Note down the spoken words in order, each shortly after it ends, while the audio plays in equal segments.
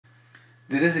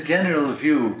there is a general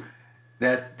view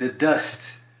that the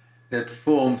dust that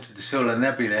formed the solar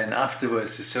nebula and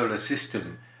afterwards the solar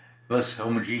system was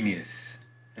homogeneous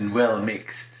and well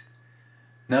mixed.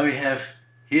 Now we have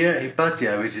here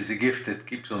Hypatia, which is a gift that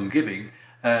keeps on giving.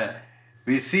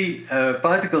 We see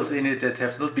particles in it that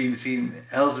have not been seen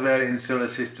elsewhere in the solar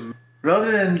system.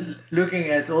 Rather than looking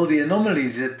at all the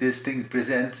anomalies that this thing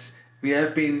presents, we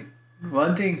have been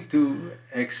wanting to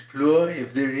explore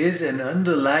if there is an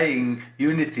underlying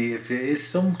unity, if there is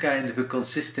some kind of a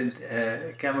consistent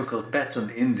chemical pattern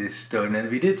in this stone. And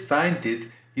we did find it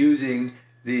using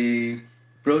the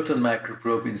proton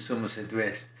microprobe in Somerset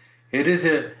West. It is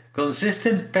a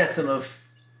consistent pattern of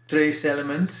trace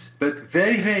elements, but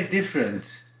very, very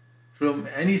different from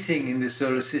anything in the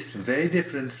solar system, very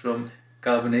different from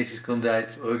carbonaceous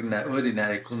chondrites,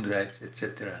 ordinary chondrites,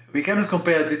 etc. We cannot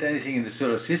compare it with anything in the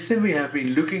solar system. We have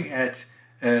been looking at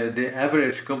the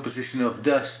average composition of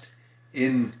dust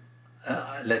in,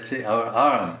 let's say, our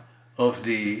arm of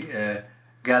the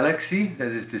galaxy, that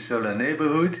is the solar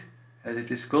neighborhood, as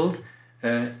it is called.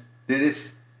 There is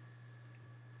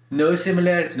no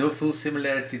similarity, no full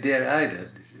similarity there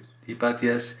either.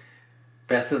 Hypatia's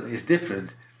pattern is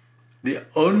different. The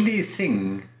only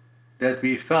thing that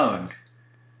we found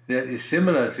that is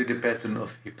similar to the pattern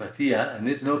of Hypatia, and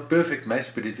it's no perfect match,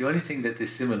 but it's the only thing that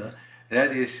is similar,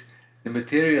 that is the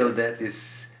material that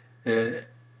is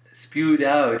spewed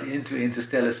out into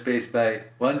interstellar space by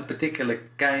one particular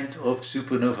kind of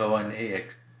supernova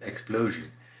 1A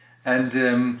explosion.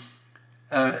 And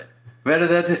whether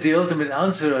that is the ultimate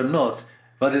answer or not,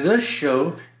 what it does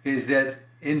show is that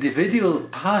individual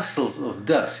parcels of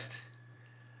dust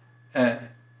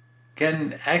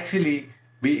can actually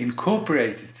be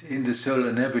incorporated in the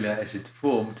solar nebula as it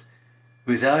formed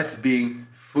without being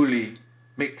fully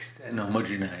mixed and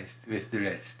homogenized with the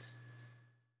rest.